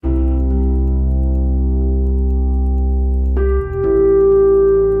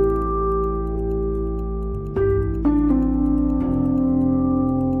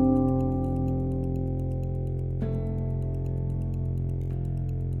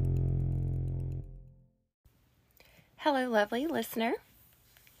Hello, lovely listener.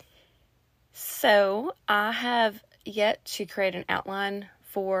 So, I have yet to create an outline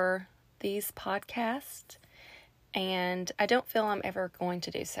for these podcasts, and I don't feel I'm ever going to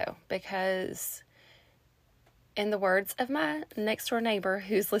do so because, in the words of my next door neighbor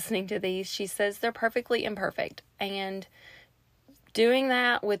who's listening to these, she says they're perfectly imperfect, and doing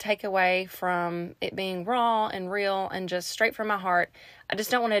that would take away from it being raw and real and just straight from my heart. I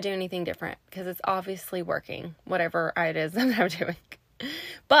just don't want to do anything different because it's obviously working, whatever it is that I'm doing.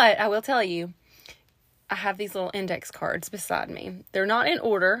 But I will tell you, I have these little index cards beside me. They're not in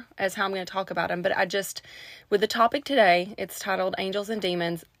order as how I'm going to talk about them, but with the topic today, it's titled Angels and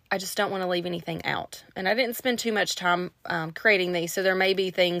Demons. I just don't want to leave anything out. And I didn't spend too much time creating these, so there may be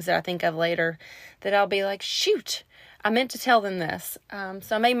things that I think of later that I'll be like, shoot, I meant to tell them this.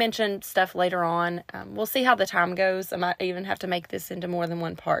 So I may mention stuff later on. We'll see how the time goes. I might even have to make this into more than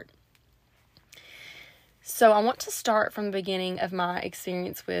one part. So I want to start from the beginning of my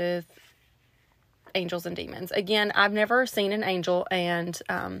experience with angels and demons. Again, I've never seen an angel, and,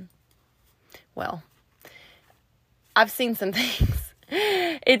 I've seen some things.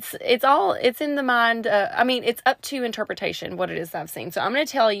 It's in the mind. It's up to interpretation what it is I've seen. So I'm going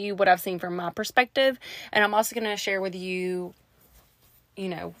to tell you what I've seen from my perspective, and I'm also going to share with you,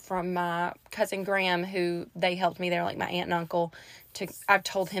 from my cousin Graham, who they helped me there, like my aunt and uncle. I've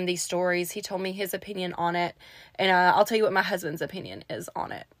told him these stories. He told me his opinion on it, and I'll tell you what my husband's opinion is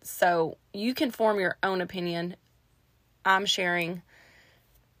on it. So you can form your own opinion. I'm sharing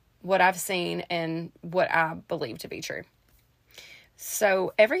what I've seen and what I believe to be true.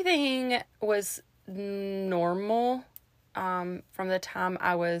 So everything was normal from the time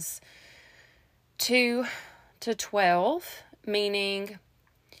I was 2 to 12, meaning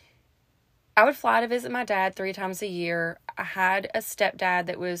I would fly to visit my dad 3 times a year. I had a stepdad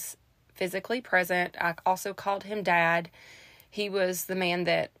that was physically present. I also called him Dad. He was the man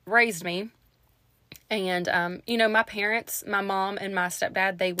that raised me. And, my parents, my mom and my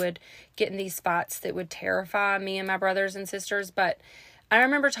stepdad, they would get in these spots that would terrify me and my brothers and sisters. But I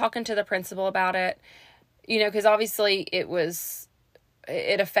remember talking to the principal about it, because obviously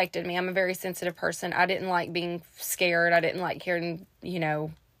it affected me. I'm a very sensitive person. I didn't like being scared. I didn't like hearing,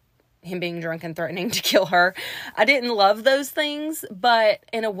 him being drunk and threatening to kill her. I didn't love those things, but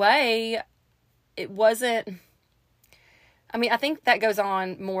in a way, it wasn't. I think that goes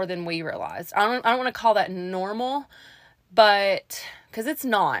on more than we realized. I don't want to call that normal, but because it's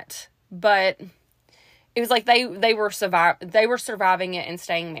not. But it was like they were surviving it and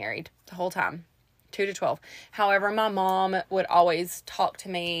staying married the whole time, 2 to 12. However, my mom would always talk to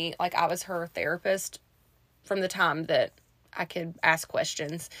me like I was her therapist from the time that I could ask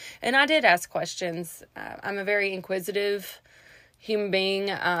questions, and I did ask questions. I'm a very inquisitive human being,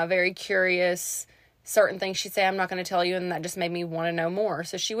 very curious. Certain things she'd say, I'm not going to tell you, and that just made me want to know more.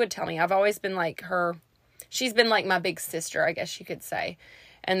 So she would tell me. I've always been like her. She's been like my big sister, I guess you could say.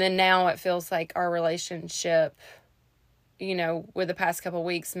 And then now it feels like our relationship, with the past couple of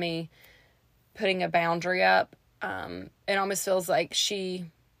weeks, me putting a boundary up, it almost feels like she,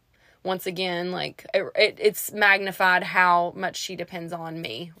 once again, like it's magnified how much she depends on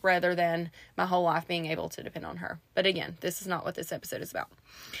me rather than my whole life being able to depend on her. But again, this is not what this episode is about.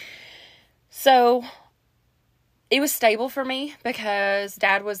 So it was stable for me because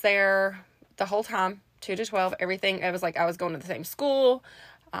Dad was there the whole time, 2 to 12, everything. It was like I was going to the same school.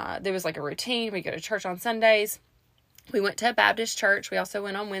 There was like a routine. We go to church on Sundays. We went to a Baptist church. We also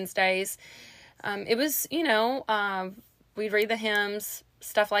went on Wednesdays. It was, we'd read the hymns,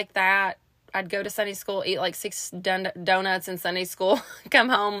 stuff like that. I'd go to Sunday school, eat like 6 donuts in Sunday school, come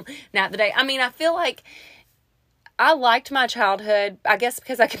home, nap the day. I feel like I liked my childhood, I guess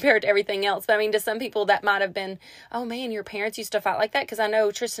because I compared to everything else. But to some people that might have been, oh man, your parents used to fight like that. Because I know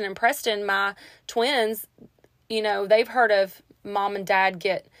Tristan and Preston, my twins, they've heard of mom and dad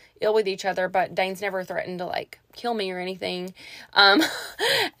get ill with each other, but Dane's never threatened to like kill me or anything.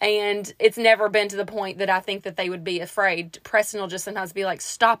 And it's never been to the point that I think that they would be afraid. Preston will just sometimes be like,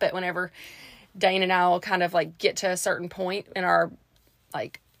 stop it, whenever Dane and I will kind of like get to a certain point in our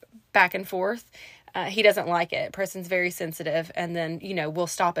like back and forth. He doesn't like it. Preston's very sensitive, and then, we'll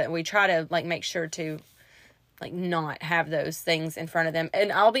stop it. And we try to, like, make sure to, like, not have those things in front of them. And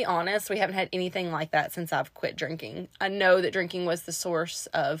I'll be honest, we haven't had anything like that since I've quit drinking. I know that drinking was the source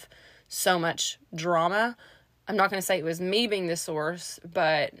of so much drama. I'm not going to say it was me being the source,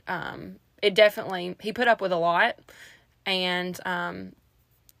 but it definitely, he put up with a lot, and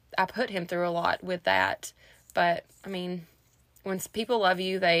I put him through a lot with that. But, when people love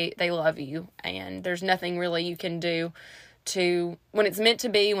you, they love you, and there's nothing really you can do when it's meant to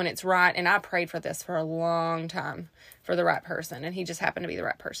be, when it's right. And I prayed for this for a long time, for the right person. And he just happened to be the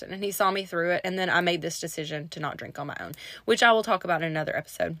right person. And he saw me through it. And then I made this decision to not drink on my own, which I will talk about in another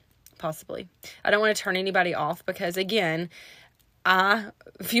episode, possibly. I don't want to turn anybody off because, again, a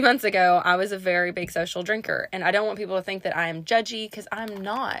few months ago, I was a very big social drinker, and I don't want people to think that I am judgy, because I'm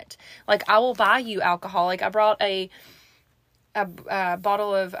not. Like, I will buy you alcohol. Like, I brought a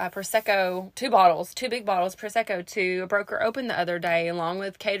bottle of Prosecco, two big bottles Prosecco to a broker open the other day, along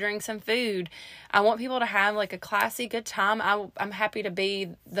with catering some food. I want people to have like a classy, good time. I'm happy to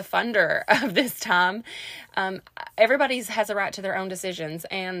be the funder of this time. Everybody has a right to their own decisions,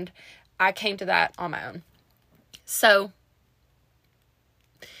 and I came to that on my own. So,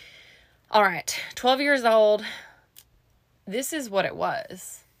 all right, 12 years old, this is what it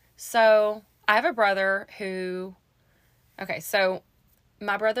was. So, I have a brother who, so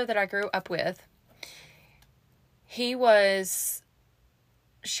my brother that I grew up with, he was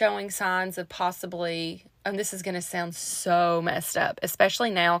showing signs of possibly, and this is going to sound so messed up,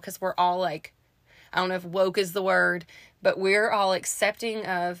 especially now, because we're all like, I don't know if woke is the word, but we're all accepting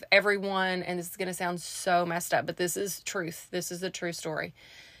of everyone, and this is going to sound so messed up, but this is truth. This is the true story.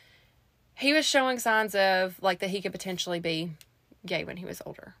 He was showing signs of, like, that he could potentially be gay when he was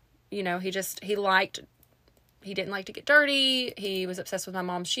older. You know, he didn't like to get dirty. He was obsessed with my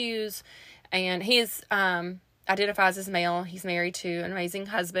mom's shoes. And he identifies as male. He's married to an amazing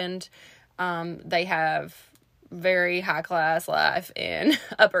husband. They have very high class life in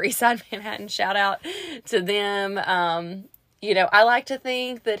Upper East Side Manhattan. Shout out to them. You know, I like to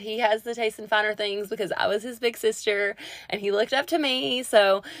think that he has the taste in finer things because I was his big sister and he looked up to me.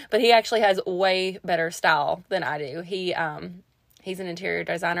 But he actually has way better style than I do. He's an interior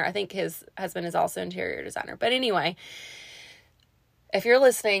designer. I think his husband is also an interior designer. But anyway, if you're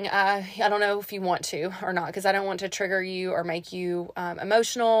listening, I don't know if you want to or not, because I don't want to trigger you or make you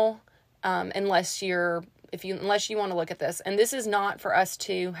emotional unless you want to look at this. And this is not for us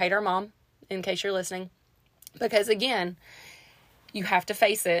to hate our mom, in case you're listening. Because again, you have to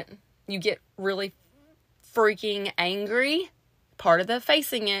face it. You get really freaking angry, part of the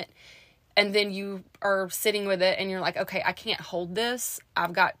facing it, and then you are sitting with it and you're like, okay, I can't hold this.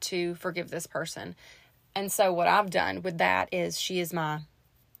 I've got to forgive this person. And so what I've done with that is she's my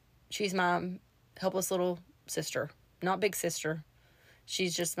helpless little sister, not big sister.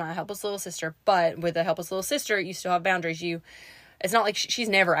 She's just my helpless little sister. But with a helpless little sister, you still have boundaries. It's not like she's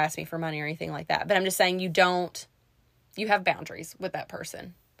never asked me for money or anything like that. But I'm just saying you have boundaries with that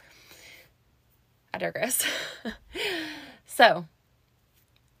person. I digress. So,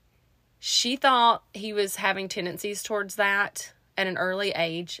 she thought he was having tendencies towards that at an early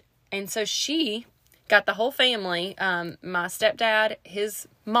age. And so she got the whole family, my stepdad, his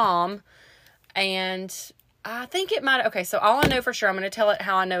mom, and I think it might, so all I know for sure, I'm going to tell it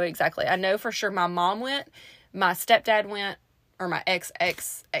how I know it exactly. I know for sure my mom went, my stepdad went, or my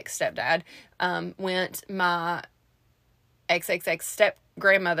ex-stepdad went, my ex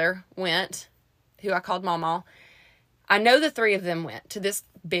step-grandmother went, who I called Mama. I know the three of them went to this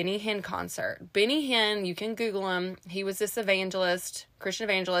Benny Hinn concert. Benny Hinn, you can Google him. He was this evangelist, Christian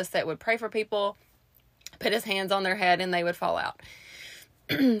evangelist, that would pray for people, put his hands on their head, and they would fall out.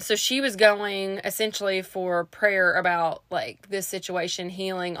 So she was going essentially for prayer about, like, this situation,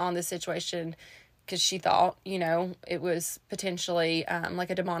 healing on this situation, because she thought, it was potentially like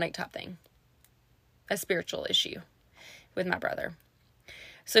a demonic type thing, a spiritual issue with my brother.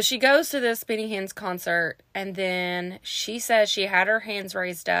 So she goes to this Benny Hinn's concert, and then she says she had her hands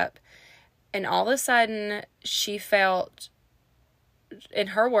raised up, and all of a sudden she felt, in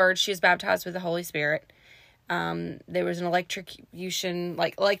her words, she was baptized with the Holy Spirit. There was an electric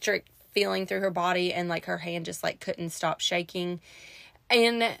feeling through her body, and like her hand just like couldn't stop shaking.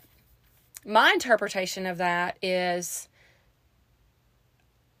 And my interpretation of that is,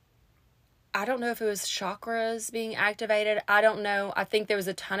 I don't know if it was chakras being activated. I don't know. I think there was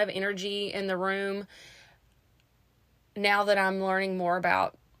a ton of energy in the room. Now that I'm learning more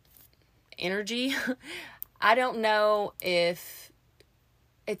about energy, I don't know if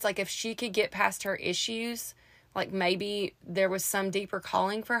it's like if she could get past her issues, like maybe there was some deeper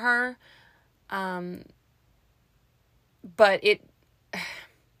calling for her. But it,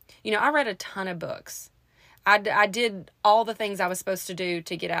 I read a ton of books. I did all the things I was supposed to do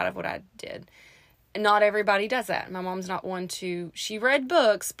to get out of what I did. Not everybody does that. My mom's not one to... She read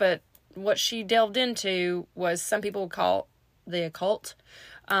books, but what she delved into was some people would call the occult.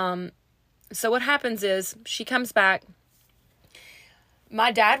 So what happens is she comes back.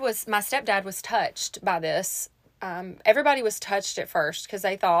 My stepdad was touched by this. Everybody was touched at first because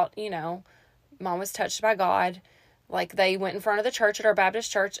they thought, Mom was touched by God Like, they went in front of the church at our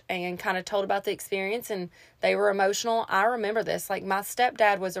Baptist church and kind of told about the experience, and they were emotional. I remember this. Like, my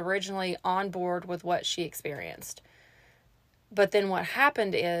stepdad was originally on board with what she experienced. But then what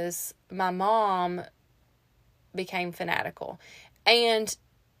happened is my mom became fanatical. And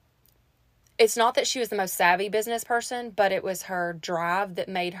it's not that she was the most savvy business person, but it was her drive that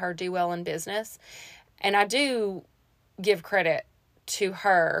made her do well in business. And I do give credit to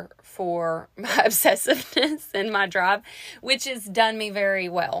her for my obsessiveness and my drive, which has done me very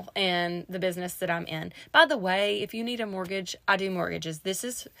well in the business that I'm in. By the way, if you need a mortgage, I do mortgages.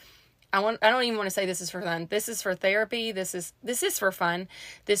 I don't even want to say this is for fun. This is for therapy. This is for fun.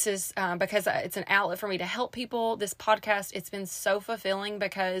 This is because it's an outlet for me to help people. This podcast, it's been so fulfilling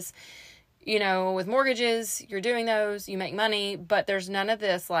because, you know, with mortgages, you're doing those, you make money, but there's none of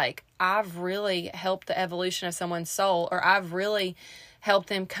this, like, I've really helped the evolution of someone's soul, or I've really helped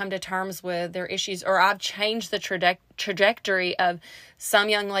them come to terms with their issues, or I've changed the trajectory of some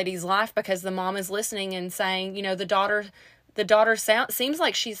young lady's life because the mom is listening and saying, you know, the daughter seems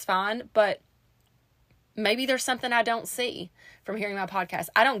like she's fine, but maybe there's something I don't see from hearing my podcast.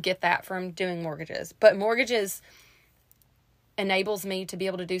 I don't get that from doing mortgages, but mortgages enables me to be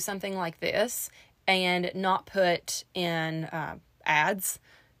able to do something like this and not put in ads,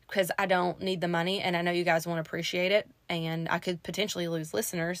 because I don't need the money, and I know you guys won't appreciate it, and I could potentially lose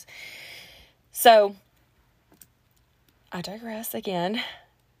listeners. So I digress again.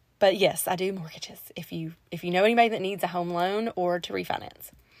 But yes, I do mortgages if you know anybody that needs a home loan or to refinance.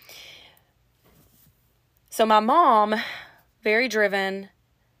 So my mom, very driven,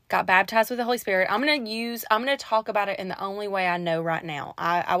 got baptized with the Holy Spirit. I'm going to talk about it in the only way I know right now.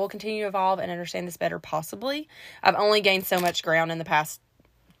 I will continue to evolve and understand this better, possibly. I've only gained so much ground in the past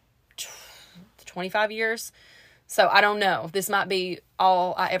 25 years. So I don't know. This might be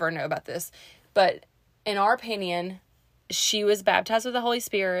all I ever know about this. But in our opinion, she was baptized with the Holy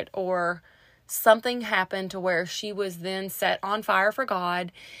Spirit, or something happened to where she was then set on fire for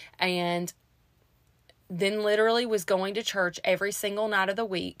God, and then literally was going to church every single night of the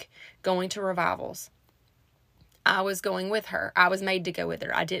week, going to revivals. I was going with her. I was made to go with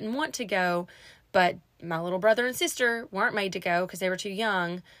her. I didn't want to go, but my little brother and sister weren't made to go because they were too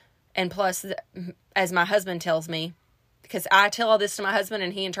young. And plus, as my husband tells me, because I tell all this to my husband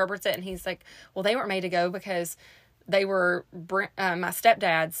and he interprets it, and he's like, well, they weren't made to go because they were my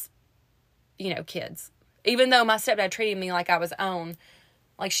stepdad's, you know, kids. Even though my stepdad treated me like I was own,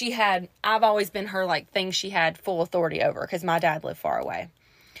 like I've always been her, like, thing she had full authority over, because my dad lived far away.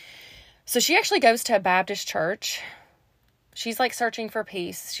 So she actually goes to a Baptist church. She's like searching for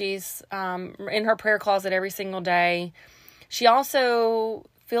peace. She's in her prayer closet every single day. She also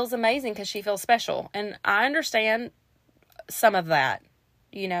feels amazing because she feels special. And I understand some of that,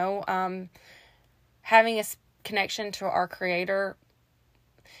 you know, having a connection to our Creator,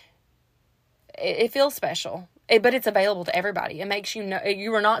 it feels special, but it's available to everybody. It makes you know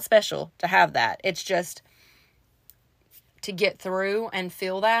you are not special to have that. It's just to get through and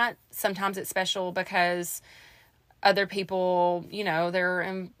feel that. Sometimes it's special because other people, you know,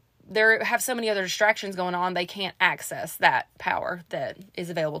 they have so many other distractions going on, they can't access that power that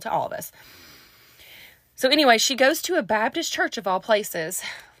is available to all of us. So anyway, she goes to a Baptist church of all places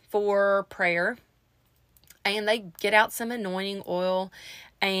for prayer, and they get out some anointing oil,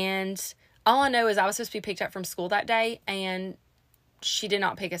 and all I know is I was supposed to be picked up from school that day, and she did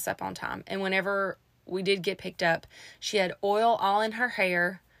not pick us up on time. And whenever we did get picked up, she had oil all in her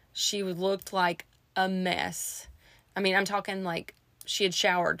hair. She looked like a mess. I mean, I'm talking like she had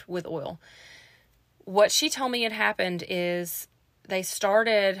showered with oil. What she told me had happened is they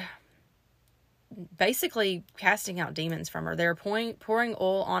started basically casting out demons from her. They were pouring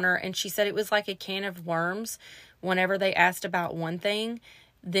oil on her, and she said it was like a can of worms. Whenever they asked about one thing,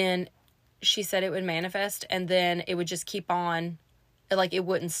 then she said it would manifest, and then it would just keep on, like it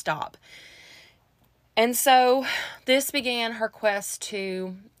wouldn't stop. And so this began her quest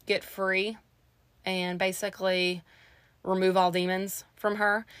to get free and basically remove all demons from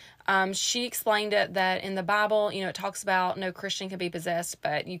her. She explained it that in the Bible, you know, it talks about no Christian can be possessed,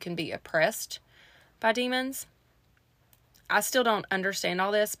 but you can be oppressed by demons. I still don't understand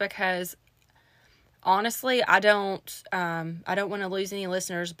all this because honestly, I don't want to lose any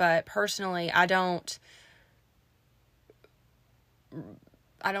listeners, but personally, I don't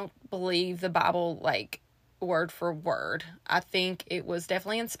believe the Bible like word for word. I think it was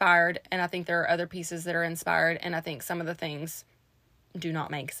definitely inspired, and I think there are other pieces that are inspired, and I think some of the things do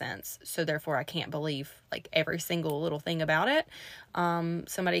not make sense. So therefore I can't believe like every single little thing about it.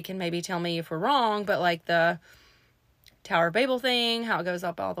 Somebody can maybe tell me if we're wrong, but like the Tower of Babel thing, how it goes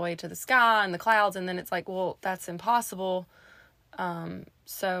up all the way to the sky and the clouds. And then it's like, well, that's impossible.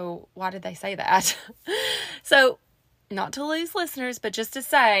 So why did they say that? So not to lose listeners, but just to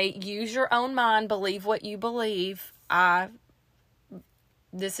say, use your own mind, believe what you believe.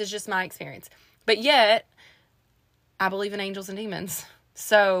 This is just my experience. But yet, I believe in angels and demons.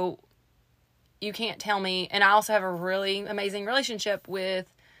 So you can't tell me, and I also have a really amazing relationship with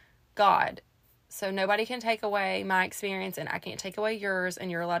God. So nobody can take away my experience, and I can't take away yours, and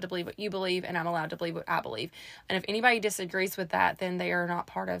you're allowed to believe what you believe, and I'm allowed to believe what I believe. And if anybody disagrees with that, then they are not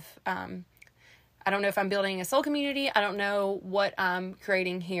part of, I don't know if I'm building a soul community. I don't know what I'm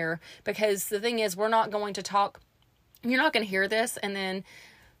creating here, because the thing is, we're not going to talk, you're not going to hear this and then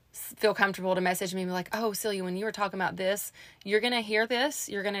feel comfortable to message me and be like, oh, Celia, when you were talking about this, you're going to hear this,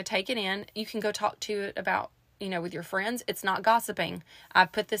 you're going to take it in, you can go talk to it about, with your friends. It's not gossiping. I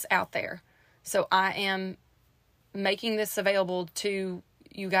put this out there. So I am making this available to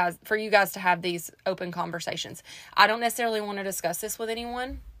you guys, for you guys to have these open conversations. I don't necessarily want to discuss this with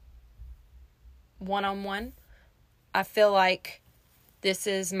anyone one-on-one. I feel like this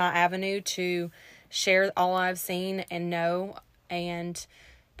is my avenue to share all I've seen and know, and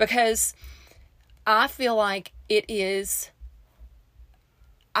because I feel like it's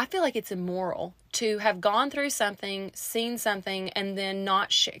immoral to have gone through something, seen something, and then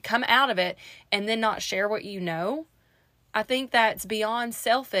not come out of it and then not share what you know. I think that's beyond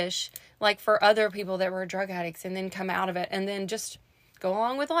selfish, like for other people that were drug addicts and then come out of it and then just go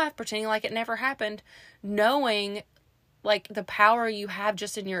along with life, pretending like it never happened, knowing like the power you have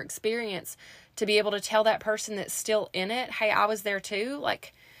just in your experience to be able to tell that person that's still in it, hey, I was there too.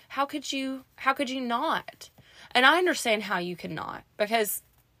 Like, how could you not? And I understand how you cannot, because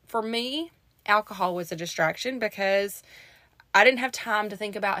for me, alcohol was a distraction because I didn't have time to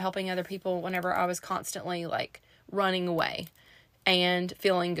think about helping other people whenever I was constantly like running away and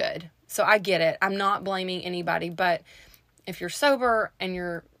feeling good. So I get it. I'm not blaming anybody, but if you're sober and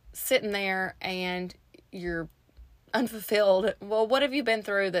you're sitting there and you're unfulfilled, well, what have you been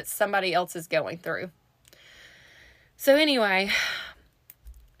through that somebody else is going through? So anyway,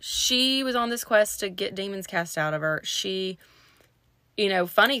 she was on this quest to get demons cast out of her. She,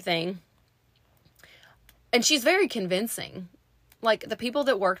 funny thing, and she's very convincing. Like, the people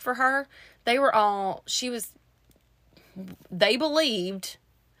that worked for her, they believed.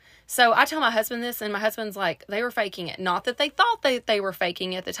 So I tell my husband this, and my husband's like, they were faking it. Not that they thought they were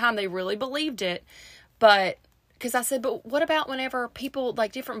faking it at the time. They really believed it. But, because I said, but what about whenever people,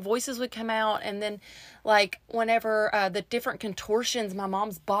 like, different voices would come out, and then, like, whenever the different contortions my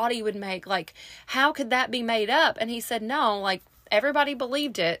mom's body would make, like, how could that be made up? And he said, no, like, everybody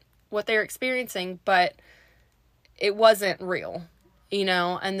believed it, what they're experiencing, but it wasn't real,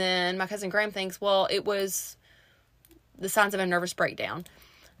 And then my cousin Graham thinks, well, it was the signs of a nervous breakdown.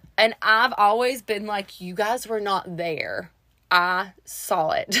 And I've always been like, you guys were not there. I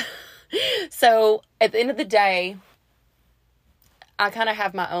saw it. So at the end of the day, I kind of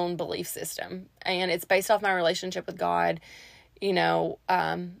have my own belief system, and it's based off my relationship with God, the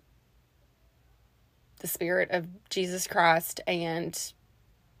Spirit of Jesus Christ, and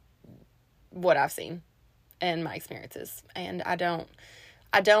what I've seen and my experiences. And I don't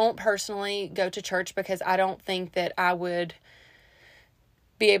personally go to church because I don't think that I would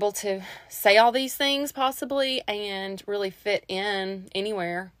be able to say all these things possibly and really fit in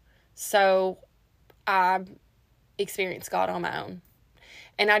anywhere. So I experience God on my own.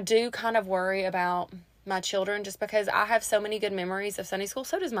 And I do kind of worry about my children just because I have so many good memories of Sunday school.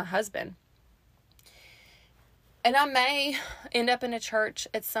 So does my husband. And I may end up in a church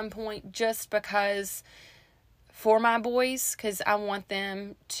at some point just because for my boys, because I want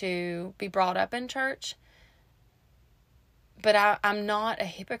them to be brought up in church. But I'm not a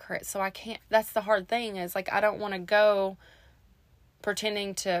hypocrite, so I can't, that's the hard thing, is like, I don't want to go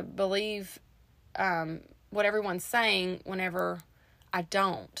pretending to believe what everyone's saying whenever I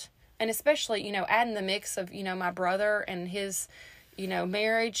don't. And especially, adding the mix of, my brother and his,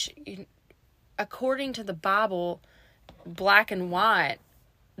 marriage, according to the Bible, black and white,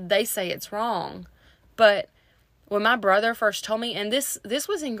 they say it's wrong. But when my brother first told me, and this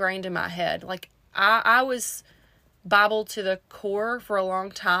was ingrained in my head, like, I was Bible to the core for a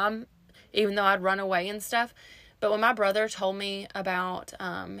long time, even though I'd run away and stuff. But when my brother told me about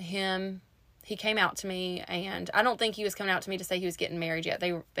him, he came out to me, and I don't think he was coming out to me to say he was getting married yet.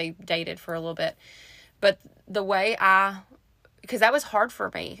 They dated for a little bit. But the way because that was hard for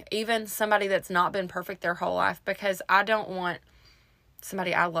me, even somebody that's not been perfect their whole life, because I don't want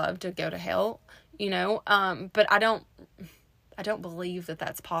somebody I love to go to hell, but I don't believe that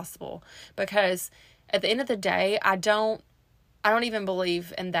that's possible, because at the end of the day, I don't even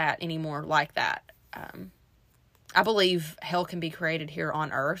believe in that anymore like that. I believe hell can be created here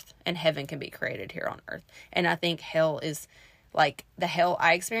on earth and heaven can be created here on earth. And I think hell is, like, the hell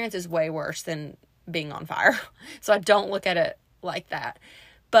I experience is way worse than being on fire. So I don't look at it like that.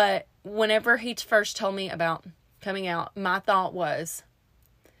 But whenever he first told me about coming out, my thought was,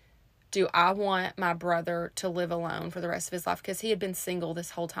 do I want my brother to live alone for the rest of his life? Because he had been single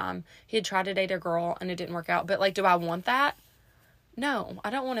this whole time. He had tried to date a girl and it didn't work out. But, like, do I want that? No, I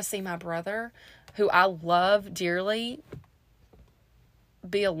don't want to see my brother, who I love dearly,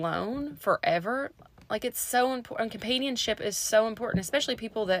 be alone forever. Like, it's so important. Companionship is so important, especially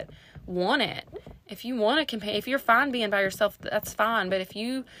people that want it. If you want a companion, if you're fine being by yourself, that's fine. But if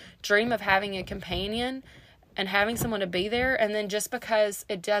you dream of having a companion and having someone to be there, and then just because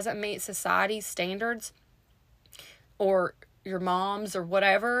it doesn't meet society's standards or your mom's or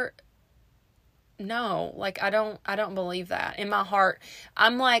whatever, no, like, I don't believe that. In my heart,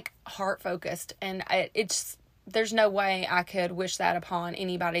 I'm, like, heart focused, and there's no way I could wish that upon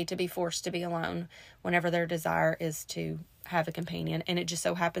anybody, to be forced to be alone whenever their desire is to have a companion. And it just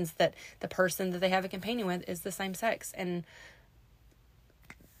so happens that the person that they have a companion with is the same sex, and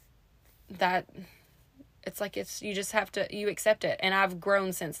that it's like, you just have to, you accept it. And I've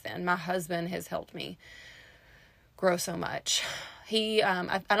grown since then. My husband has helped me grow so much. He,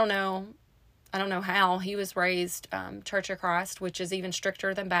 I don't know how. He was raised Church of Christ, which is even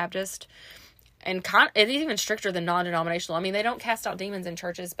stricter than Baptist, and it's even stricter than non-denominational. I mean, they don't cast out demons in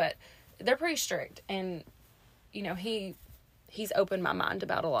churches, but they're pretty strict. And, you know, he's opened my mind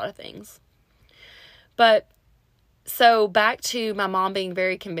about a lot of things. But, so back to my mom being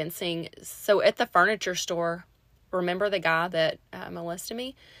very convincing. So at the furniture store, remember the guy that molested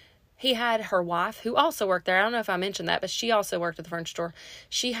me? He had her wife, who also worked there. I don't know if I mentioned that, but she also worked at the furniture store.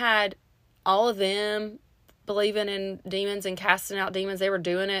 She had all of them believing in demons and casting out demons. They were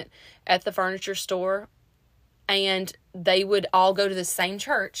doing it at the furniture store, and they would all go to the same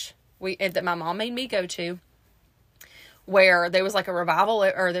church that my mom made me go to, where there was like a revival,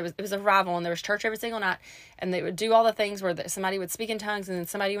 or it was a revival, and there was church every single night, and they would do all the things where somebody would speak in tongues, and then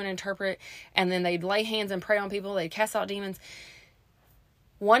somebody would interpret, and then they'd lay hands and pray on people. They'd cast out demons.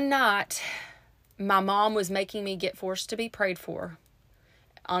 One night, my mom was making me get forced to be prayed for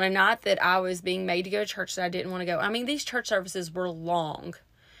on a night that I was being made to go to church that I didn't want to go. I mean, these church services were long,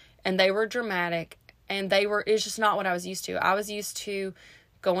 and they were dramatic, and it's just not what I was used to. I was used to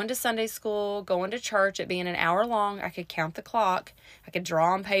going to Sunday school, going to church, it being an hour long. I could count the clock, I could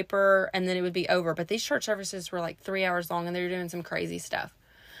draw on paper, and then it would be over. But these church services were like 3 hours long, and they were doing some crazy stuff.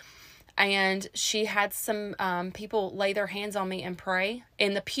 And she had some people lay their hands on me and pray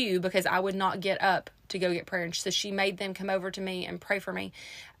in the pew, because I would not get up to go get prayer. And so she made them come over to me and pray for me.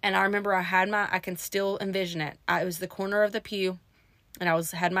 And I remember I can still envision it. It was the corner of the pew, and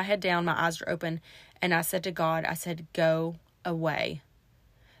I had my head down, my eyes were open, and I said to God, I said, go away.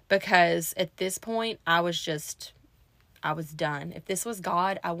 Because at this point, I was done. If this was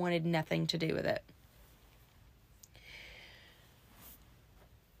God, I wanted nothing to do with it.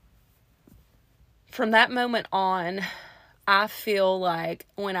 From that moment on, I feel like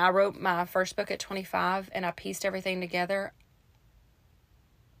when I wrote my first book at 25 and I pieced everything together,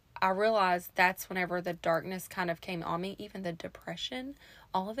 I realized that's whenever the darkness kind of came on me, even the depression,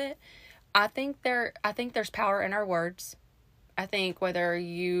 all of it. I think there's power in our words. I think whether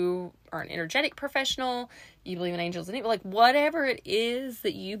you are an energetic professional, you believe in angels and evil, like whatever it is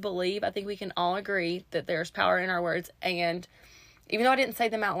that you believe, I think we can all agree that there's power in our words. And even though I didn't say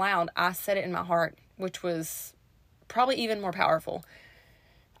them out loud, I said it in my heart, which was probably even more powerful.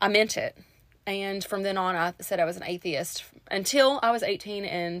 I meant it. And from then on, I said I was an atheist until I was 18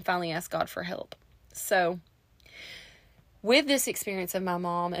 and finally asked God for help. So with this experience of my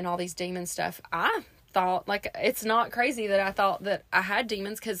mom and all these demon stuff, I thought, like, it's not crazy that I thought that I had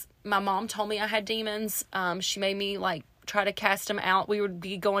demons, because my mom told me I had demons. She made me, like, try to cast them out. We would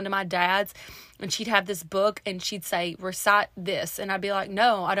be going to my dad's, and she'd have this book, and she'd say, recite this, and I'd be like,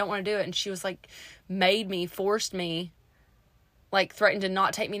 no, I don't want to do it. And she was like, forced me, like, threatened to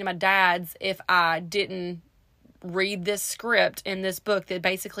not take me to my dad's if I didn't read this script in this book that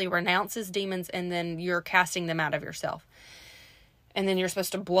basically renounces demons, and then you're casting them out of yourself, and then you're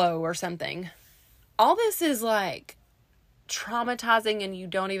supposed to blow or something. All this is, like, traumatizing, and you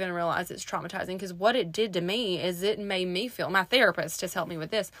don't even realize it's traumatizing, because what it did to me is it made me feel, my therapist has helped me with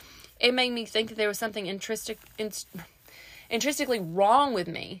this, it made me think that there was something intrinsically wrong with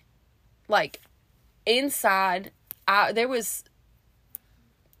me. Like, inside, there was,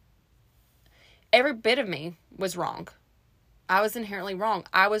 every bit of me was wrong. I was inherently wrong.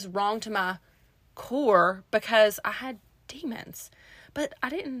 I was wrong to my core because I had demons. But I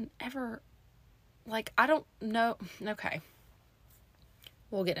didn't ever, like, I don't know. Okay.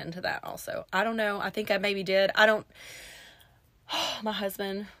 We'll get into that also. I don't know. I think I maybe did. My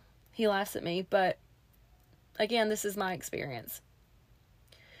husband, he laughs at me, but again, this is my experience.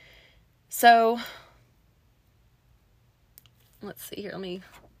 So, let's see here.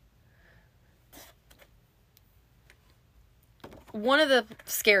 One of the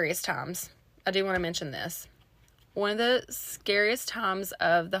scariest times, I do want to mention this. One of the scariest times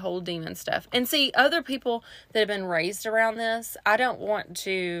of the whole demon stuff. And see, other people that have been raised around this, I don't want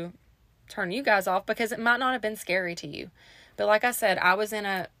to turn you guys off because it might not have been scary to you. But like I said, I was in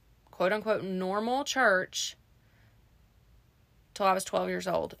a quote-unquote normal church till I was 12 years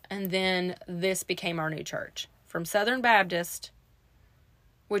old. And then this became our new church. From Southern Baptist,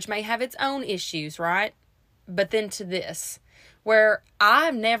 which may have its own issues, right? But then to this, where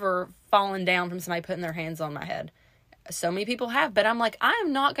I've never fallen down from somebody putting their hands on my head. So many people have, but I'm like,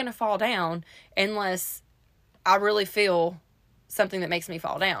 I'm not going to fall down unless I really feel something that makes me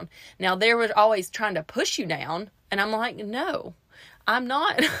fall down. Now, they were always trying to push you down, and I'm like, no, I'm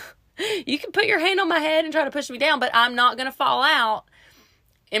not. You can put your hand on my head and try to push me down, but I'm not going to fall out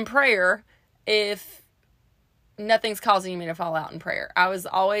in prayer if nothing's causing me to fall out in prayer. I was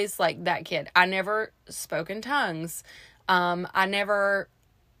always like that kid. I never spoke in tongues. I never,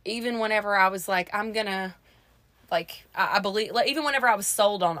 even whenever I was like, I'm gonna, like, I believe, like, even whenever I was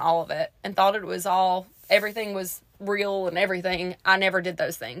sold on all of it and thought it was all, everything was real and everything, I never did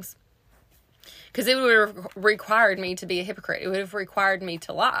those things. Because it would have required me to be a hypocrite. It would have required me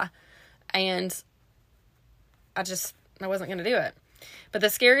to lie. And I wasn't going to do it. But the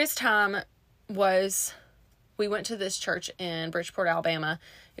scariest time was, we went to this church in Bridgeport, Alabama.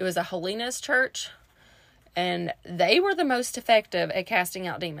 It was a holiness church. And they were the most effective at casting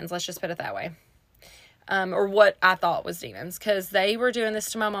out demons. Let's just put it that way. Or what I thought was demons. Because they were doing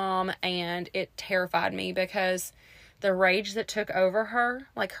this to my mom. And it terrified me. Because the rage that took over her.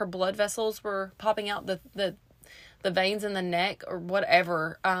 Like her blood vessels were popping out the veins in the neck. Or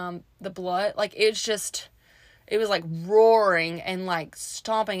whatever. The blood. Like it's just. It was like roaring. And like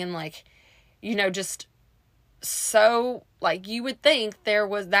stomping. And like. You know just. So. Like you would think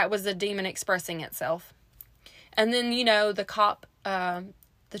that was a demon expressing itself. And then, you know, the cop,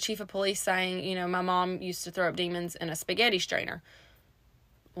 the chief of police saying, you know, my mom used to throw up demons in a spaghetti strainer.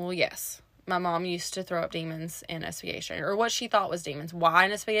 Well, yes, my mom used to throw up demons in a spaghetti strainer, or what she thought was demons. Why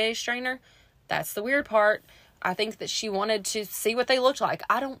in a spaghetti strainer? That's the weird part. I think that she wanted to see what they looked like.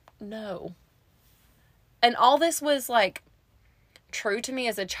 I don't know. And all this was, like, true to me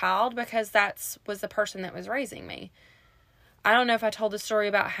as a child because was the person that was raising me. I don't know if I told the story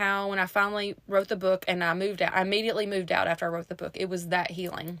about how when I finally wrote the book and I moved out, I immediately moved out after I wrote the book. It was that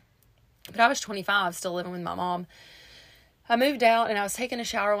healing. But I was 25, still living with my mom. I moved out and I was taking a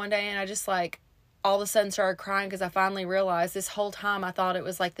shower one day and I just like all of a sudden started crying because I finally realized this whole time I thought it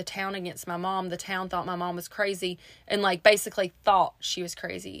was like the town against my mom. The town thought my mom was crazy and like basically thought she was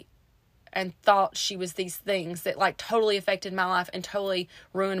crazy and thought she was these things that like totally affected my life and totally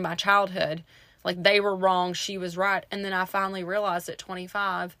ruined my childhood. Like, they were wrong, she was right. And then I finally realized at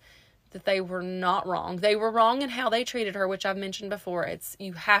 25 that they were not wrong. They were wrong in how they treated her, which I've mentioned before.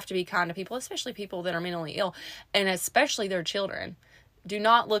 You have to be kind to people, especially people that are mentally ill, and especially their children. Do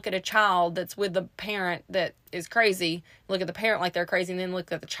not look at a child that's with the parent that is crazy, look at the parent like they're crazy, and then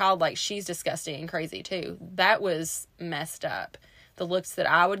look at the child like she's disgusting and crazy too. That was messed up. The looks that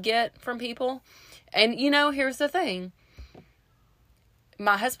I would get from people. And, you know, here's the thing.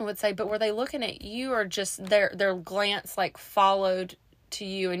 My husband would say, but were they looking at you or just their glance like followed to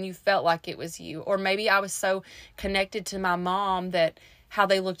you and you felt like it was you? Or maybe I was so connected to my mom that how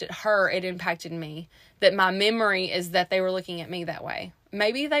they looked at her, it impacted me. That my memory is that they were looking at me that way.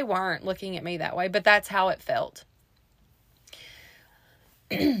 Maybe they weren't looking at me that way, but that's how it felt.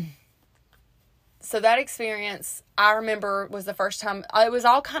 So that experience, I remember, was the first time, it was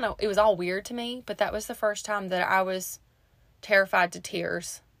all weird to me, but that was the first time that I was terrified to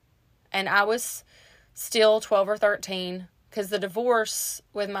tears. And I was still 12 or 13 because the divorce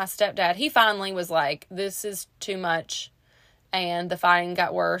with my stepdad, he finally was like, this is too much. And the fighting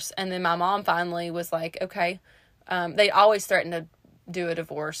got worse. And then my mom finally was like, okay. They always threatened to do a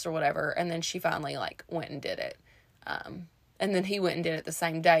divorce or whatever. And then she finally like went and did it. And then he went and did it the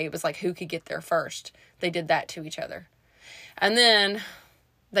same day. It was like who could get there first. They did that to each other. And then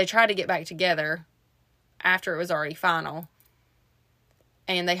they tried to get back together after it was already final.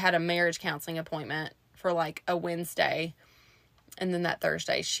 And they had a marriage counseling appointment for like a Wednesday. And then that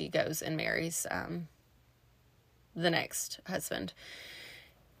Thursday she goes and marries the next husband.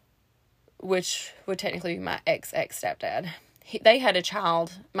 which would technically be my ex-stepdad. They had a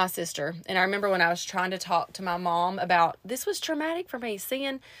child, my sister. And I remember when I was trying to talk to my mom about, this was traumatic for me,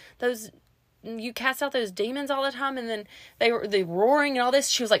 seeing those, you cast out those demons all the time, and then they roaring and all this.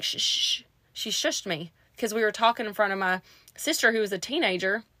 She was like, shh, shh. She shushed me because we were talking in front of my sister, who was a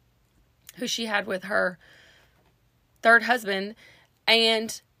teenager, who she had with her third husband.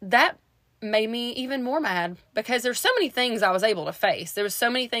 And that made me even more mad because there's so many things I was able to face. There was so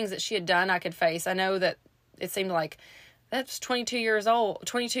many things that she had done I could face. I know that it seemed like that's 22 years old,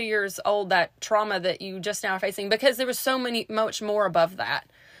 that trauma that you just now are facing, because there was much more above that.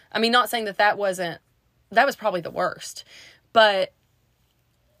 I mean, not saying that was probably the worst, but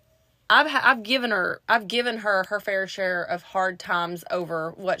I've given her her fair share of hard times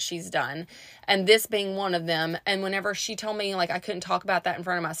over what she's done, and this being one of them. And whenever she told me like I couldn't talk about that in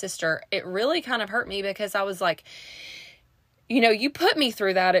front of my sister, it really kind of hurt me, because I was like, you put me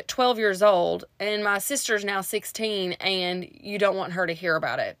through that at 12 years old, and my sister's now 16, and you don't want her to hear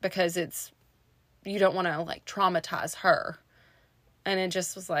about it because you don't want to like traumatize her. And it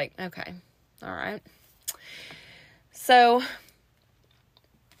just was like, okay, all right. So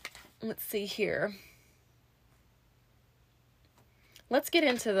let's see here. Let's get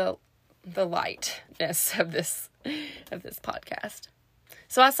into the lightness of this podcast.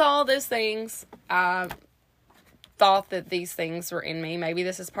 So I saw all those things. I thought that these things were in me. Maybe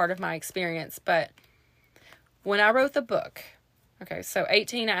this is part of my experience, but when I wrote the book, okay, so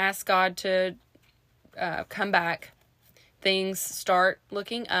 18, I asked God to come back. Things start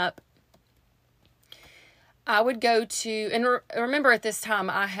looking up. I would go to, and remember at this time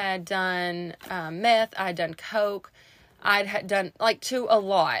I had done meth, I had done coke, I had done a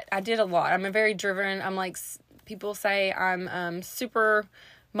lot. I did a lot. I'm a very driven, I'm like, people say I'm super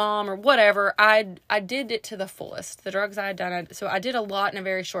mom or whatever. I did it to the fullest. The drugs I had done, so I did a lot in a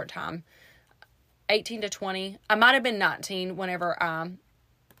very short time. 18 to 20. I might have been 19 whenever I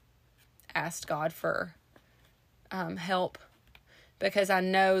asked God for help, because I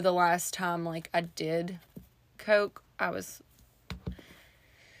know the last time I did coke, I was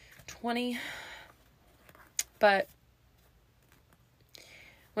 20, but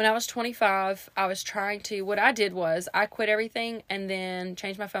when I was 25, I was what I did was I quit everything and then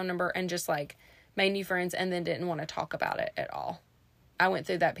changed my phone number and just made new friends, and then didn't want to talk about it at all. I went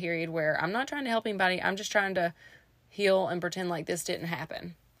through that period where I'm not trying to help anybody. I'm just trying to heal and pretend like this didn't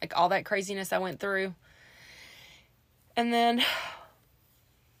happen. All that craziness I went through. And then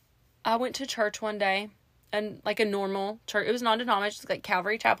I went to church one day, and a normal church. It was non-denominational, like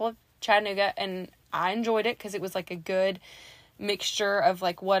Calvary Chapel of Chattanooga, and I enjoyed it because it was a good mixture of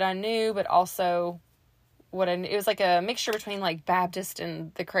what I knew, but also it was a mixture between Baptist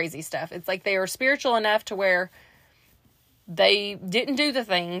and the crazy stuff. It's they were spiritual enough to where they didn't do the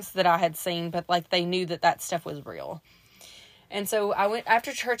things that I had seen, but they knew that stuff was real. And so I went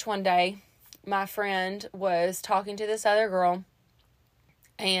after church one day. My friend was talking to this other girl,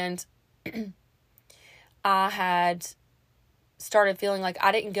 and I had started feeling like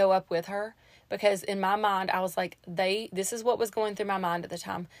I didn't go up with her, because in my mind, I was this is what was going through my mind at the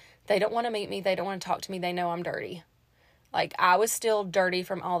time. They don't want to meet me. They don't want to talk to me. They know I'm dirty. I was still dirty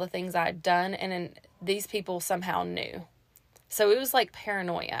from all the things I had done, and these people somehow knew. So it was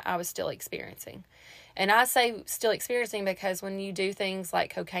paranoia I was still experiencing. And I say still experiencing because when you do things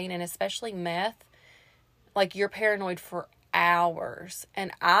like cocaine and especially meth, you're paranoid for hours.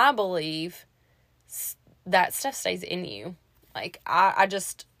 And I believe that stuff stays in you. I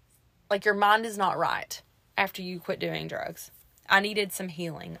just, your mind is not right after you quit doing drugs. I needed some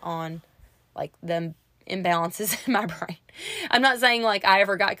healing on, the imbalances in my brain. I'm not saying, I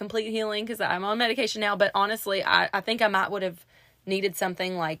ever got complete healing because I'm on medication now, but honestly, I think I might would have needed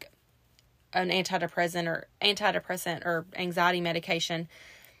something like an antidepressant or anxiety medication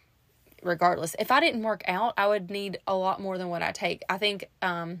regardless. If I didn't work out, I would need a lot more than what I take. I think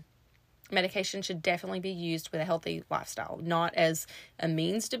medication should definitely be used with a healthy lifestyle, not as a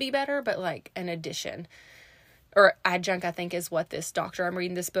means to be better, but an addition or adjunct, I think is what this doctor I'm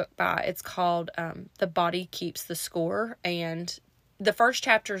reading this book by. It's called The Body Keeps the Score. And the first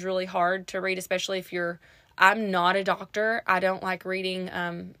chapter is really hard to read, especially if I'm not a doctor. I don't like reading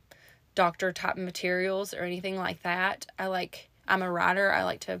doctor type materials or anything like that. I'm a writer. I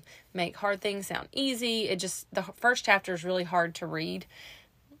like to make hard things sound easy. The first chapter is really hard to read.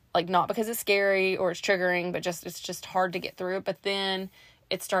 Not because it's scary or it's triggering, but it's just hard to get through it. But then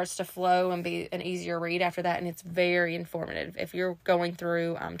it starts to flow and be an easier read after that. And it's very informative. If you're going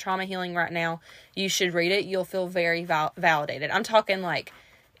through trauma healing right now, you should read it. You'll feel very validated. I'm talking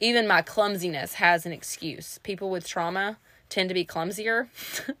even my clumsiness has an excuse. People with trauma, tend to be clumsier.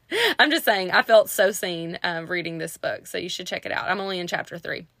 I'm just saying, I felt so seen reading this book, so you should check it out. I'm only in chapter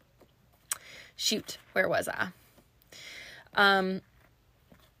 3. Shoot, where was I? So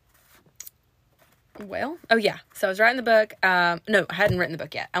I was writing the book. No, I hadn't written the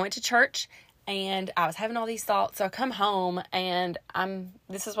book yet. I went to church, and I was having all these thoughts, so I come home, and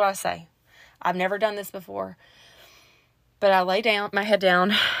this is what I say. I've never done this before, but I lay down, my head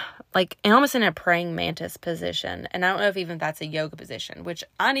down, like almost in a praying mantis position. And I don't know if even that's a yoga position, which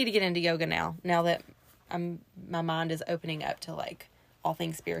I need to get into yoga now that my mind is opening up to like all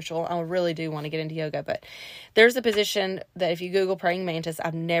things spiritual. I really do want to get into yoga, but there's a position that if you Google praying mantis,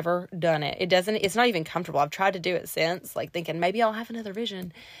 I've never done it. It's not even comfortable. I've tried to do it since, like thinking maybe I'll have another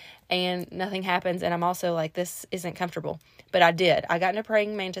vision, and nothing happens. And I'm also like, this isn't comfortable, but I did. I got into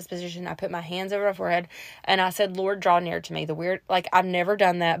praying mantis position. I put my hands over my forehead and I said, Lord, draw near to me. I've never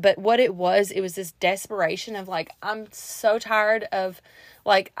done that. But what it was this desperation of like, I'm so tired of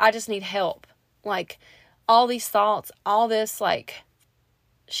like, I just need help. Like all these thoughts, all this, like,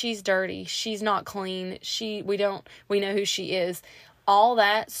 she's dirty, she's not clean, we know who she is. All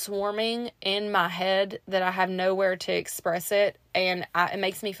that swarming in my head that I have nowhere to express it, and it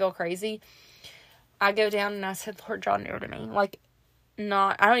makes me feel crazy. I go down and I said, Lord, draw near to me. Like,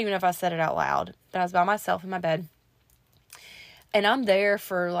 I don't even know if I said it out loud, but I was by myself in my bed. And I'm there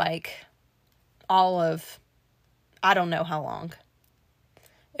for like all of, I don't know how long.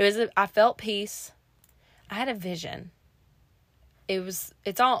 I felt peace. I had a vision.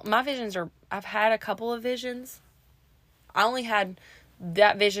 My visions I've had a couple of visions. I only had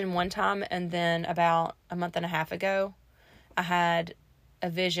that vision one time, and then about a month and a half ago, I had a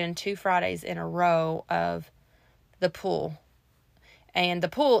vision 2 Fridays in a row of the pool. And the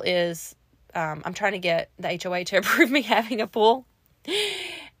pool is, I'm trying to get the HOA to approve me having a pool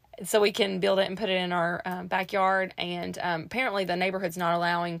so we can build it and put it in our backyard. And apparently the neighborhood's not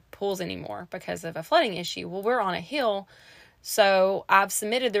allowing pools anymore because of a flooding issue. Well, we're on a hill, so I've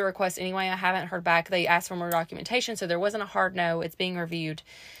submitted the request anyway. I haven't heard back. They asked for more documentation, so there wasn't a hard no. It's being reviewed.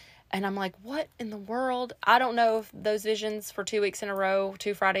 And I'm like, what in the world? I don't know if those visions for 2 weeks in a row,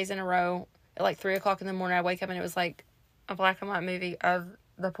 2 Fridays in a row, at like 3 o'clock in the morning, I wake up and it was like a black and white movie of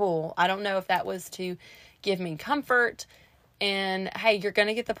the pool. I don't know if that was to give me comfort and, hey, you're going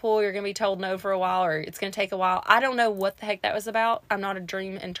to get the pool, you're going to be told no for a while, or it's going to take a while. I don't know what the heck that was about. I'm not a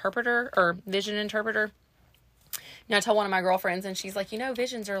dream interpreter or vision interpreter. I told one of my girlfriends, and she's like,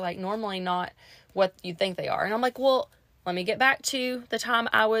 visions are like normally not what you think they are. And I'm like, well, let me get back to the time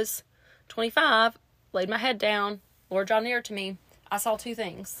I was 25, laid my head down, Lord draw near to me. I saw 2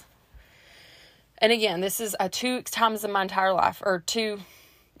 things. And again, this is 2 times in my entire life, or 2,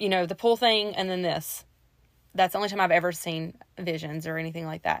 the pool thing and then this. That's the only time I've ever seen visions or anything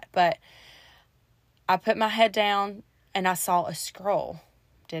like that. But I put my head down and I saw a scroll.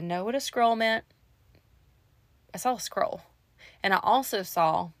 Didn't know what a scroll meant. I saw a scroll. And I also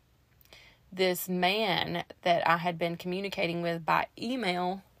saw this man that I had been communicating with by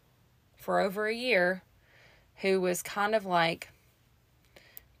email for over a year, who was kind of like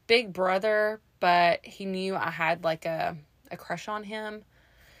big brother, but he knew I had like a crush on him.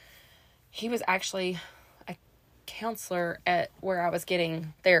 He was actually a counselor at where I was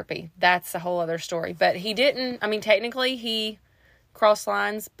getting therapy. That's a whole other story. But he didn't, technically he crossed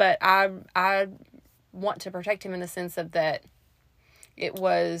lines, but I want to protect him in the sense of that it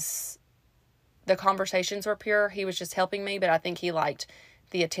was, the conversations were pure. He was just helping me, but I think he liked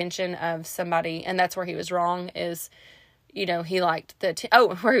the attention of somebody, and that's where he was wrong is, he liked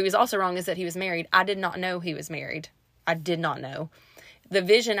where he was also wrong is that he was married. I did not know he was married. I did not know. The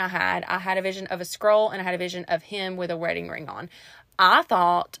vision I had a vision of a scroll, and I had a vision of him with a wedding ring on. I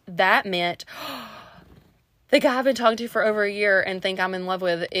thought that meant the guy I've been talking to for over a year and think I'm in love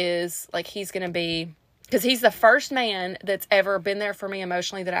with is like, he's going to be, because he's the first man that's ever been there for me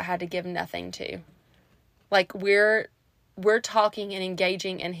emotionally that I had to give nothing to. Like, we're talking and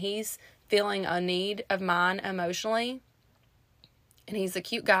engaging, and he's feeling a need of mine emotionally. And he's a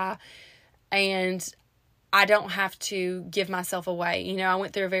cute guy, and I don't have to give myself away. I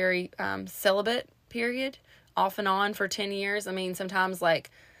went through a very celibate period, off and on for 10 years. Sometimes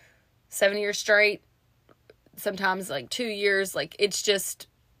like 7 years straight, sometimes like 2 years. Like, I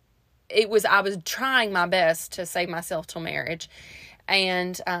was trying my best to save myself till marriage.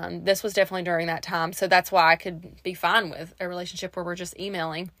 And this was definitely during that time. So that's why I could be fine with a relationship where we're just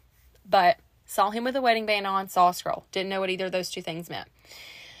emailing. But saw him with a wedding band on, saw a scroll. Didn't know what either of those 2 things meant.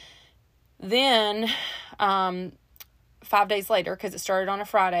 Then 5 days later, because it started on a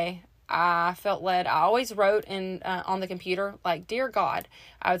Friday, I felt led. I always wrote on the computer, like, Dear God.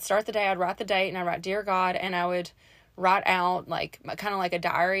 I would start the day, I'd write the date, and I'd write, Dear God, and I would write out, like, kind of like a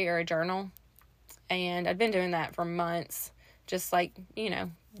diary or a journal. And I'd been doing that for months, just like,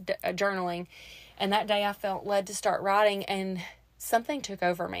 journaling. And that day I felt led to start writing, and something took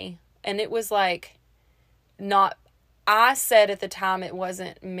over me. And it was like, I said at the time it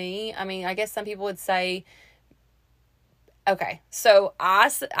wasn't me. I mean, I guess some people would say, okay, so I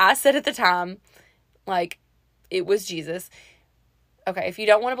said at the time, like, it was Jesus. Okay, if you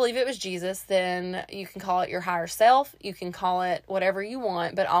don't want to believe it was Jesus, then you can call it your higher self. You can call it whatever you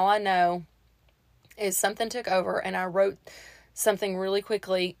want. But all I know is something took over, and I wrote something really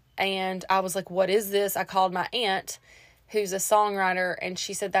quickly, and I was like, what is this? I called my aunt, who's a songwriter, and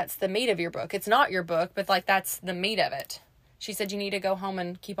she said, that's the meat of your book. It's not your book, but like, that's the meat of it. She said, you need to go home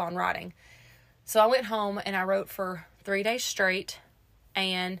and keep on writing. So I went home and I wrote for 3 days straight,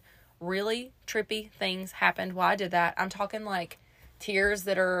 and really trippy things happened while I did that. I'm talking like tears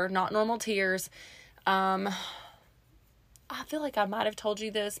that are not normal tears. I feel like I might have told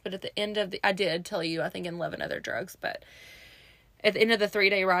you this, but at the end of I did tell you, I think, in Love and Other Drugs, but at the end of the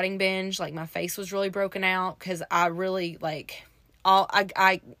 3-day writing binge, like, my face was really broken out, because I really, like,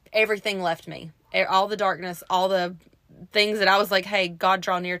 everything left me. All the darkness, all the things that I was like, hey, God,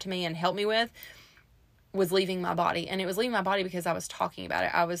 draw near to me and help me with, was leaving my body. And it was leaving my body because I was talking about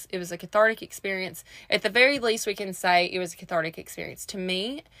it. It was a cathartic experience. At the very least, we can say it was a cathartic experience. To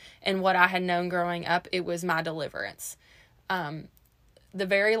me, and what I had known growing up, it was my deliverance. The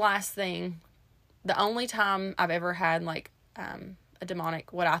very last thing, the only time I've ever had, like,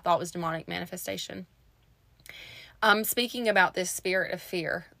 what I thought was demonic manifestation. I'm speaking about this spirit of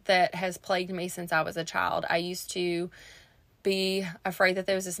fear that has plagued me since I was a child. I used to be afraid that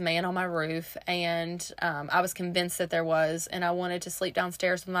there was this man on my roof, and I was convinced that there was, and I wanted to sleep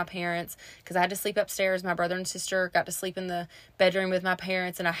downstairs with my parents, because I had to sleep upstairs. My brother and sister got to sleep in the bedroom with my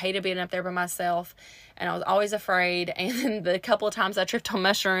parents, and I hated being up there by myself, and I was always afraid. And the couple of times I tripped on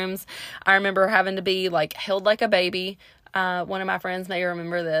mushrooms, I remember having to be, like, held like a baby. One of my friends may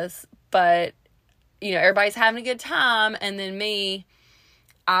remember this, but, everybody's having a good time, and then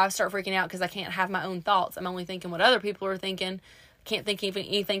I start freaking out because I can't have my own thoughts. I'm only thinking what other people are thinking. Can't think even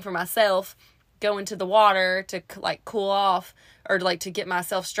anything for myself. Go into the water to, like, cool off, or like to get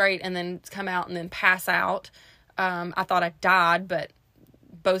myself straight, and then come out and then pass out. I thought I died, but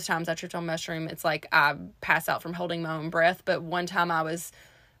both times I tripped on mushroom, it's like I pass out from holding my own breath. But one time I was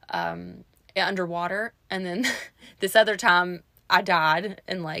underwater, and then this other time I died,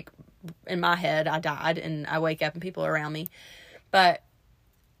 and, like, in my head I died, and I wake up and people are around me. But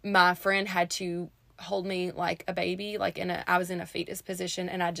my friend had to hold me like a baby, like I was in a fetus position,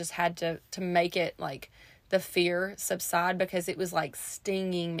 and I just had to make it, like, the fear subside, because it was, like,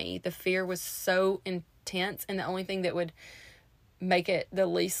 stinging me. The fear was so intense, and the only thing that would make it the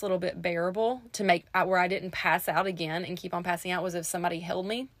least little bit bearable to make where I didn't pass out again and keep on passing out was if somebody held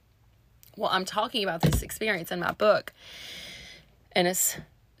me. Well, I'm talking about this experience in my book, and as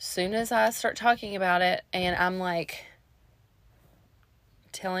soon as I start talking about it, and I'm, like,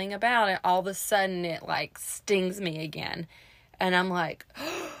 telling about it, all of a sudden it, like, stings me again, and I'm like,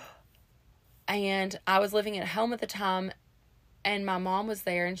 and I was living at home at the time, and my mom was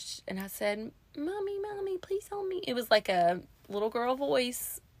there, and I said, mommy, please hold me. It was like a little girl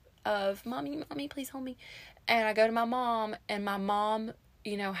voice of, mommy, please hold me. And I go to my mom, and my mom,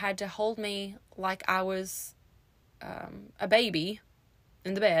 had to hold me like I was a baby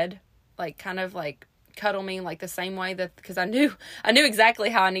in the bed, like, kind of, like, cuddle me, like, the same way that, because I knew exactly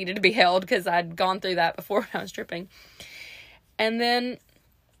how I needed to be held, because I'd gone through that before when I was tripping. And then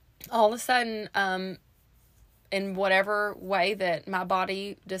all of a sudden, in whatever way that my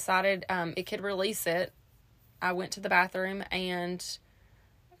body decided it could release it, I went to the bathroom, and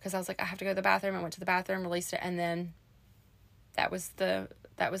because I was like, I have to go to the bathroom, I went to the bathroom, released it, and then that was the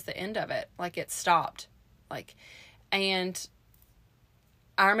end of it. Like, it stopped. Like, and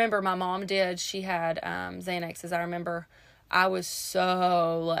I remember my mom she had Xanaxes. I remember I was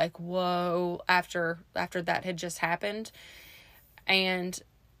so, like, whoa, after that had just happened. And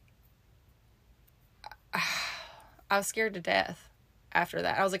I was scared to death after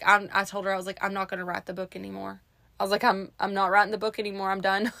that. I was like, I told her, I was like, I'm not going to write the book anymore. I was like, I'm not writing the book anymore. I'm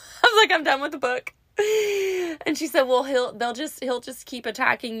done. I was like, I'm done with the book. And she said, well, he'll just keep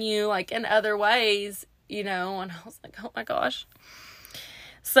attacking you, like, in other ways, And I was like, oh my gosh.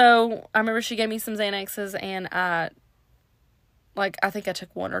 So I remember she gave me some Xanaxes, and I think I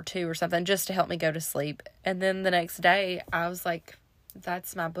took 1 or 2 or something just to help me go to sleep. And then the next day I was like,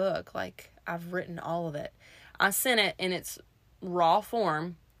 that's my book. Like, I've written all of it. I sent it in its raw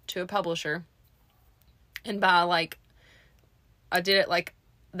form to a publisher, and I did it, like,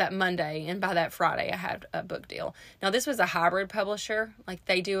 that Monday, and by that Friday I had a book deal. Now this was a hybrid publisher. Like,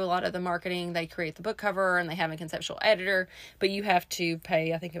 they do a lot of the marketing, they create the book cover, and they have a conceptual editor, but you have to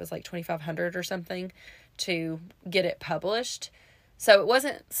pay, I think it was like $2,500 or something to get it published. So it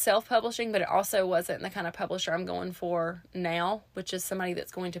wasn't self-publishing, but it also wasn't the kind of publisher I'm going for now, which is somebody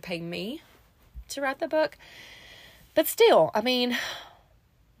that's going to pay me to write the book. But still, I mean,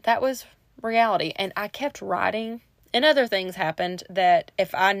 that was reality. And I kept writing. And other things happened that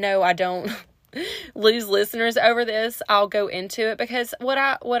if I know I don't lose listeners over this, I'll go into it, because what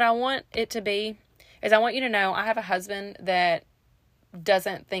I want it to be is, I want you to know I have a husband that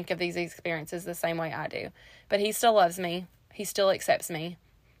doesn't think of these experiences the same way I do, but he still loves me. He still accepts me.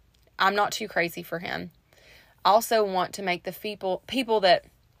 I'm not too crazy for him. I also want to make the people that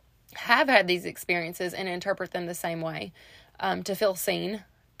have had these experiences and interpret them the same way, to feel seen,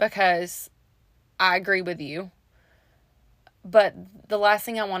 because I agree with you. But the last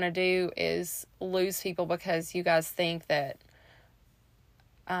thing I want to do is lose people because you guys think that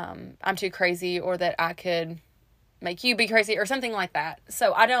I'm too crazy, or that I could make you be crazy or something like that.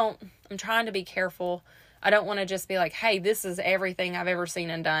 So I'm trying to be careful. I don't want to just be like, hey, this is everything I've ever seen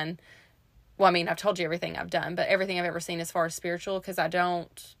and done. Well, I mean, I've told you everything I've done, but everything I've ever seen as far as spiritual, because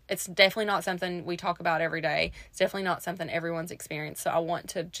it's definitely not something we talk about every day. It's definitely not something everyone's experienced. So I want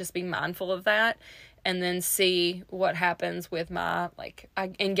to just be mindful of that, and then see what happens with my,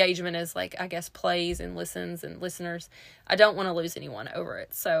 engagement as, I guess, plays and listens and listeners. I don't want to lose anyone over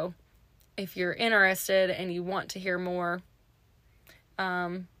it. So if you're interested and you want to hear more,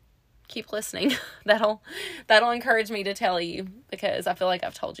 keep listening. That'll encourage me to tell you, because I feel like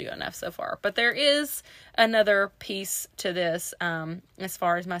I've told you enough so far. But there is another piece to this, as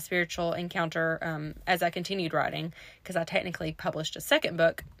far as my spiritual encounter, as I continued writing, because I technically published a second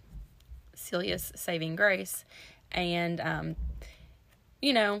book, Celia's Saving Grace. And,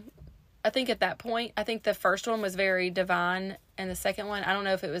 I think at that point, I think the first one was very divine, and the second one, I don't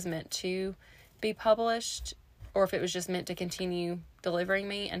know if it was meant to be published, or if it was just meant to continue delivering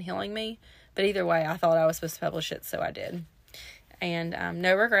me and healing me. But either way, I thought I was supposed to publish it, so I did. And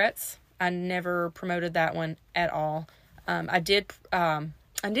no regrets. I never promoted that one at all. I didn't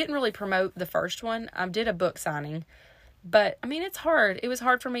really promote the first one. I did a book signing. But, I mean, it's hard. It was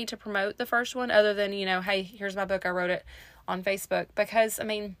hard for me to promote the first one, other than, hey, here's my book. I wrote it on Facebook. Because, I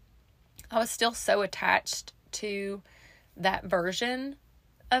mean, I was still so attached to that version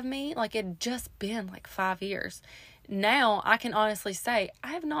of me. Like, it had just been 5 years. Now I can honestly say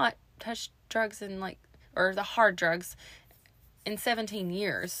I have not touched drugs or the hard drugs in 17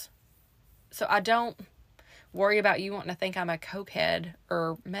 years. So I don't worry about you wanting to think I'm a coke head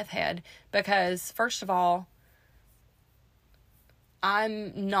or meth head, because first of all,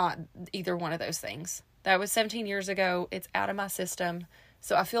 I'm not either one of those things. That was 17 years ago. It's out of my system.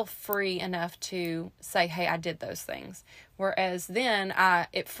 So I feel free enough to say, hey, I did those things. Whereas then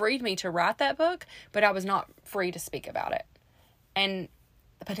it freed me to write that book, but I was not free to speak about it.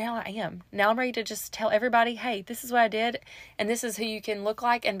 But now I am. Now I'm ready to just tell everybody, hey, this is what I did, and this is who you can look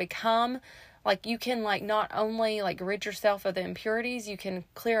like and become. You can, not only, rid yourself of the impurities, you can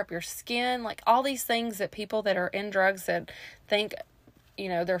clear up your skin. All these things that people that are in drugs that think,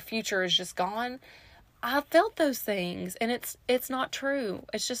 their future is just gone. I felt those things, and it's not true.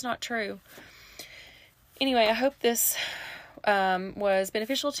 It's just not true. Anyway, I hope this was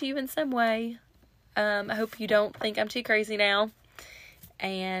beneficial to you in some way. I hope you don't think I'm too crazy now.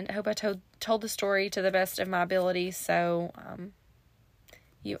 And I hope I told the story to the best of my ability, so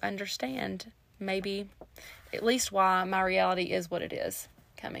you understand maybe at least why my reality is what it is,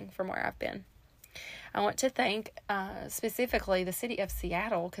 coming from where I've been. I want to thank specifically the city of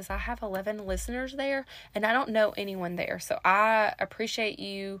Seattle, because I have 11 listeners there, and I don't know anyone there. So I appreciate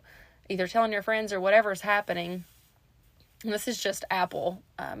you either telling your friends or whatever's happening. And this is just Apple.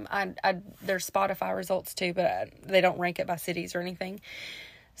 There's Spotify results too, but they don't rank it by cities or anything.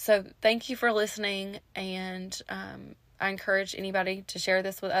 So thank you for listening, and I encourage anybody to share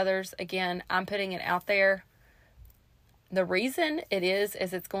this with others. Again, I'm putting it out there. The reason it is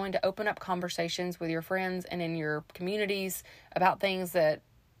it's going to open up conversations with your friends and in your communities about things that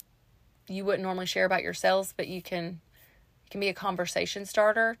you wouldn't normally share about yourselves, but it can be a conversation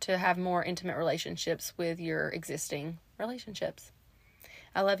starter to have more intimate relationships with your existing relationships.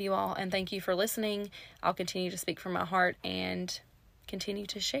 I love you all, and thank you for listening. I'll continue to speak from my heart and continue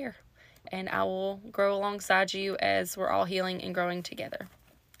to share, and I will grow alongside you as we're all healing and growing together.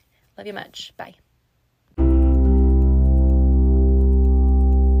 Love you much. Bye.